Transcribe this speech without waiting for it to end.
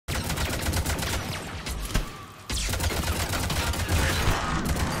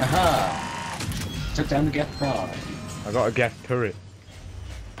Aha! Took down the Geth Prime. I got a Geth turret.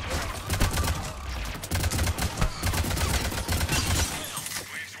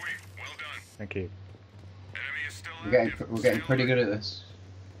 Well done. Thank you. Enemy is still We're getting pretty good at this.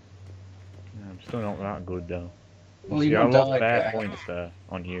 Yeah, I'm still not that good though. Well, See, you I don't lost die bare yet. points there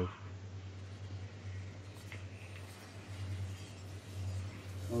on you.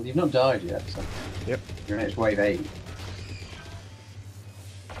 Well, you've not died yet, so Yep. you're in its wave 8.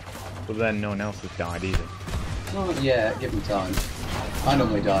 But then no one else has died either. Well, yeah, give me time. I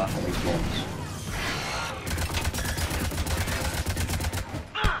normally die at least once.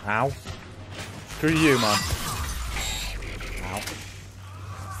 Ow. Screw you, man. Ow.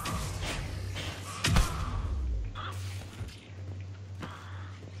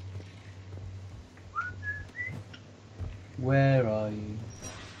 Where are you?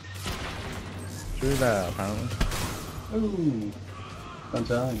 Through there, apparently. Ooh, fun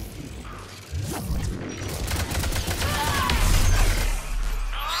time. clear.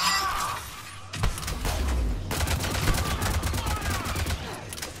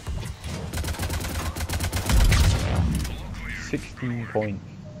 16 points.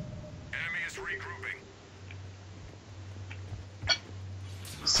 Enemy is regrouping.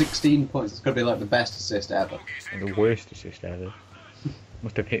 16 points. It's gonna be like the best assist ever. And the worst assist ever.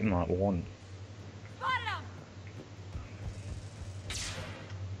 Must have hit him like one.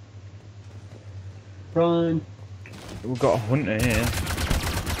 Prime. We've got a hunter here.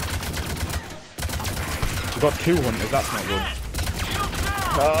 We've got 2 hunters, that's not good.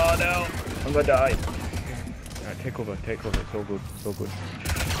 Oh no! I'm gonna die. Alright, take cover, it's all good,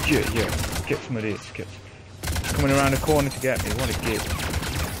 Yeah, get some of this, coming around the corner to get me, what a git.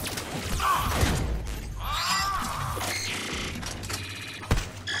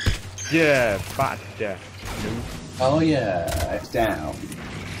 Yeah, bad to death. Oh yeah, it's down.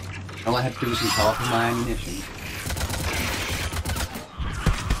 All I had to do was use half of my ammunition.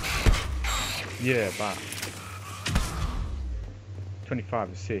 Yeah, bad.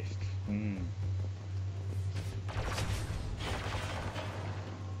 25 assists.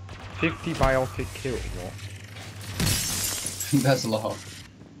 50 biotic kills, what? That's a lot.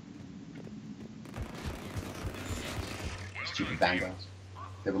 Stupid vanguards.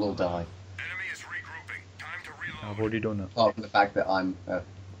 They will all die. Enemy is regrouping. Time to reload. I've already done it. Apart from the fact that I'm...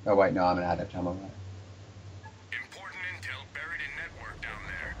 oh wait, no, I'm an adept, I'm alright. Important intel buried in network down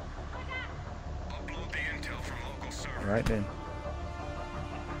there. Upload the intel from local server. Alright then.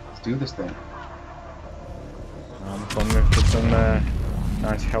 Let's do this thing. I'm going for some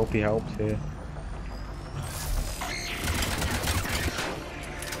nice healthy helps here.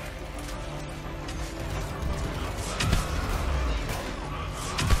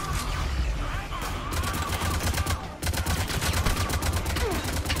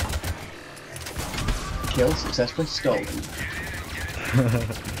 Kill successfully stolen.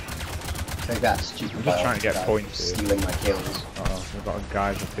 Take that, stupid I'm just trying to get guy points here. stealing my kills. Uh-oh, we've got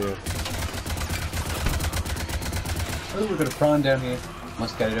guys up here. Oh, we've got a prime down here.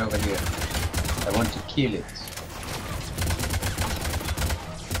 Must get it over here. I want to kill it.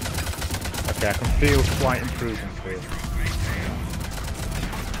 Okay, I can feel slight improvements here.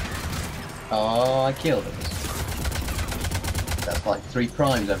 Oh, I killed it. That's like 3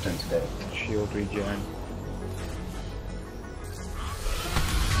 primes I've done today. Shield regen.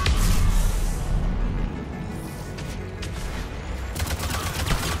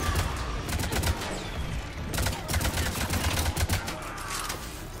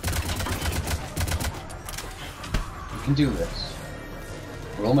 We can do this.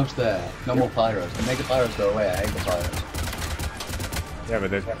 We're almost there. No more pyros. The mega pyros go away. I hate the pyros. Yeah,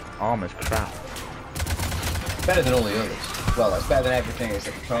 but the armor's crap. Better than all the others. Well, that's better than everything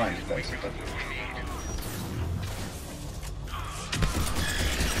except the primes, basically.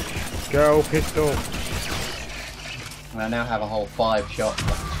 Go, pistol! And I now have a whole 5 shots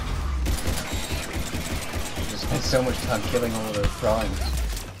left. Just spent so much time killing all of those primes.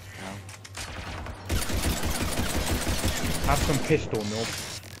 Have some pistol, Nub.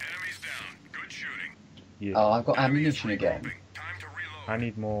 Enemies down. Good shooting. Yeah. Oh, I've got ammunition again. Time to reload. I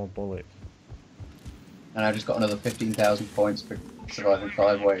need more bullets. And I just got another 15,000 points for surviving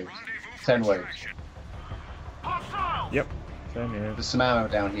 5 waves. 10 waves. Yep, same here. There's some ammo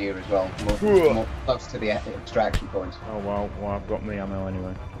down here as well. More close to the extraction point. Oh well, I've got my ammo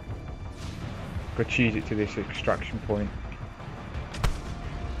anyway. Go cheese it to this extraction point.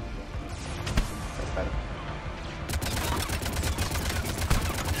 That's better.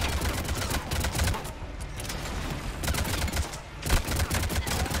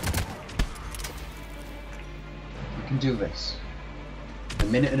 We can do this. A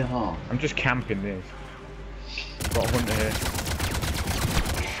minute and a half. I'm just camping this. Got a hunter here.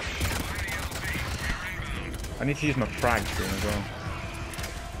 I need to use my frag soon as well.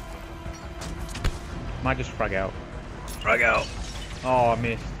 Might just frag out. Frag out! Oh, I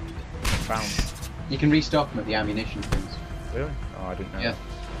missed. Bounce. You can restock them at the ammunition things. Really? Oh, I didn't know. Yeah.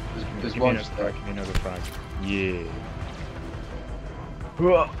 There's give one me just another there. frag, give me another frag. Yeah.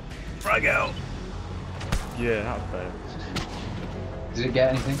 Whoa. Frag out! Yeah, that was better. Did it get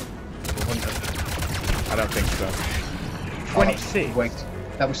anything? I don't think so. Oh, 26? waste.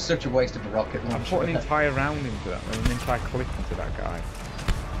 That was such a waste of a rocket I launcher. put an entire round into that, and an entire clip into that guy.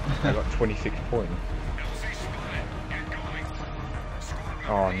 I got 26 points.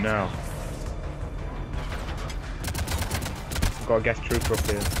 Oh no. I've got a guest trooper up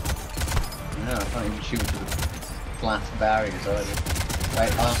here. No, I can't even shoot through the flat barriers either.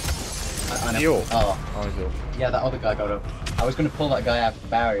 Wait, I know. Yo. Oh, Oh, is it? yeah, that other guy got up. I was going to pull that guy out of the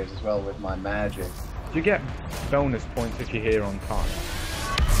barriers as well with my magic. Do you get bonus points if you're here on time?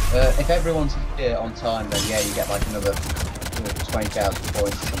 If everyone's here on time, then yeah, you get like another 20,000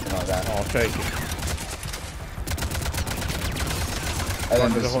 points or something like that. Oh, I'll take it.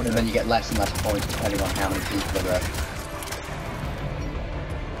 And then you get less and less points depending on how many people are there.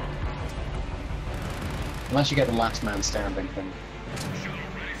 Unless you get the last man standing thing.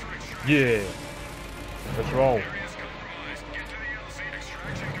 Yeah. Let's roll.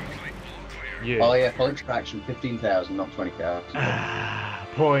 Yeah. Oh yeah, full extraction, 15,000, not 20,000. Ah,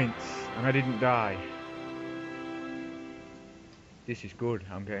 points. And I didn't die. This is good.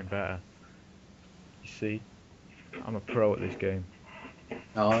 I'm getting better. You see? I'm a pro at this game.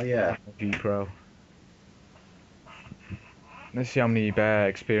 Oh yeah. G pro. Let's see how many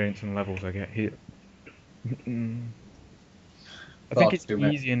experience and levels I get here. I think it's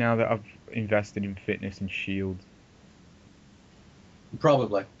easier now that I've invested in fitness and shields.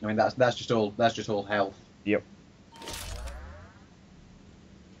 Probably. I mean that's just all health. Yep.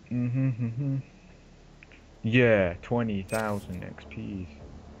 Yeah, 20,000 XPs.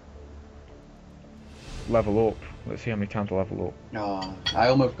 Level up. Let's see how many times I level up. Oh, I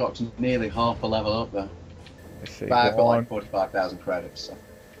almost got to nearly half a level up there. Let's see. But I've got like 45,000 credits, so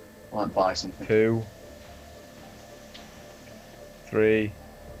I might buy something. 2, 3,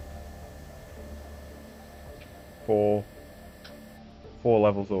 4. 4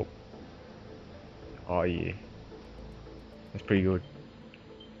 levels up. Oh yeah. That's pretty good.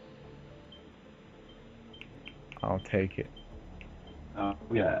 I'll take it. Oh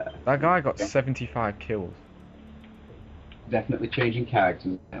yeah. That guy got 75 kills. Definitely changing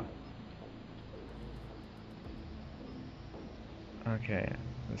character now. Okay,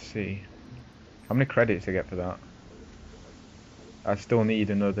 let's see. How many credits I get for that? I still need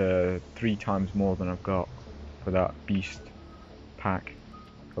another 3 times more than I've got for that beast pack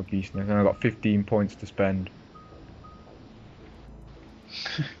of beastness, and I've got 15 points to spend.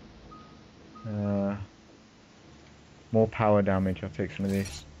 More power damage. I'll take some of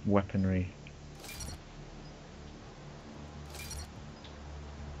this weaponry.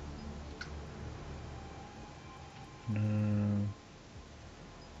 No.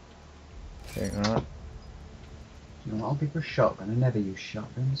 Take that. You know, I'll give her a shotgun. I never use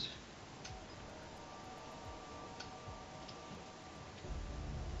shotguns.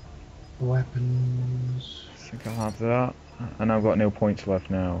 Weapons. I think I'll have that. And I've got no points left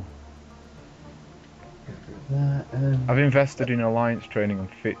now. That, I've invested in alliance training and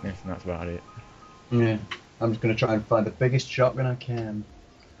fitness, and that's about it. yeah. I'm just going to try and find the biggest shotgun I can.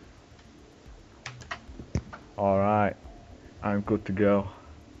 Alright. I'm good to go.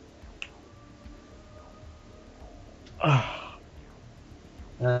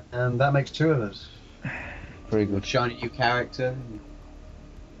 And that makes 2 of us. Very good. Shiny new character.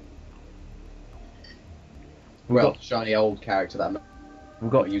 We've Well, got, shiny old character that we've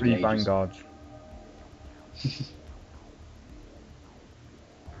got used 3 ages. vanguards.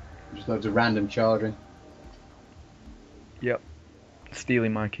 Just loads of random charging. Yep.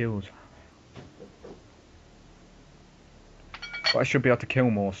 Stealing my kills. But I should be able to kill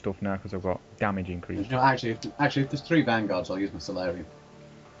more stuff now because I've got damage increase. No, actually, if there's 3 vanguards, I'll use my Solarium.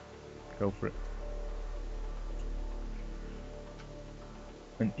 Go for it.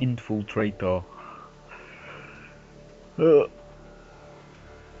 An infiltrator.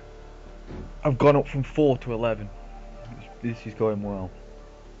 I've gone up from 4 to 11. This is going well.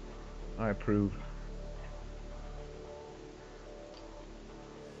 I approve.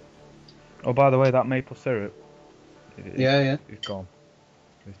 Oh, by the way, that maple syrup. Yeah. It's gone.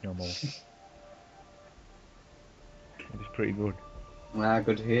 There's no more. It's pretty good. Ah,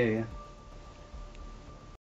 good to hear, yeah.